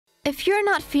If you're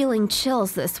not feeling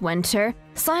chills this winter,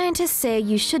 scientists say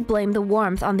you should blame the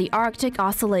warmth on the Arctic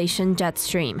Oscillation jet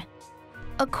stream.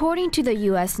 According to the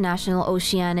U.S. National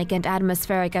Oceanic and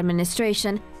Atmospheric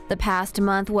Administration, the past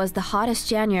month was the hottest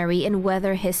January in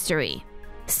weather history.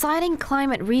 Citing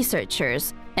climate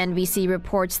researchers, NBC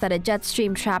reports that a jet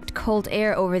stream trapped cold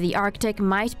air over the Arctic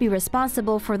might be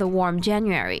responsible for the warm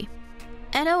January.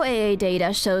 NOAA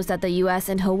data shows that the US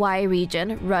and Hawaii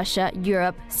region, Russia,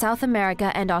 Europe, South America,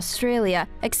 and Australia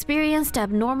experienced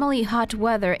abnormally hot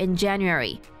weather in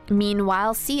January.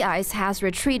 Meanwhile, sea ice has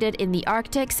retreated in the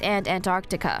Arctics and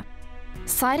Antarctica.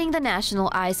 Citing the National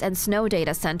Ice and Snow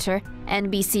Data Center,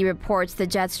 NBC reports the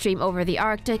jet stream over the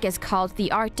Arctic is called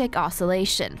the Arctic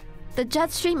Oscillation. The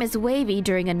jet stream is wavy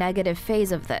during a negative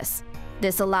phase of this.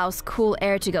 This allows cool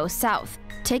air to go south,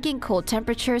 taking cold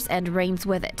temperatures and rains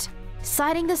with it.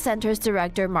 Citing the center's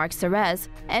director Mark Serez,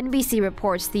 NBC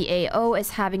reports the AO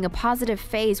is having a positive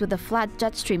phase with a flat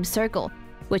jet stream circle,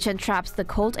 which entraps the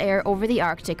cold air over the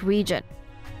Arctic region.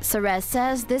 Serez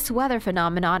says this weather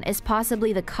phenomenon is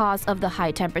possibly the cause of the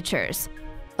high temperatures.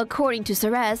 According to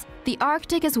Serez, the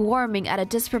Arctic is warming at a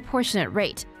disproportionate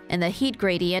rate, and the heat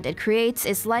gradient it creates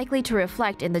is likely to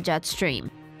reflect in the jet stream.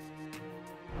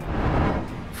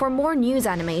 For more news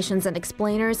animations and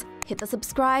explainers, hit the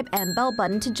subscribe and bell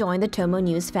button to join the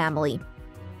TomoNews family.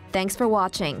 Thanks for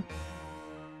watching.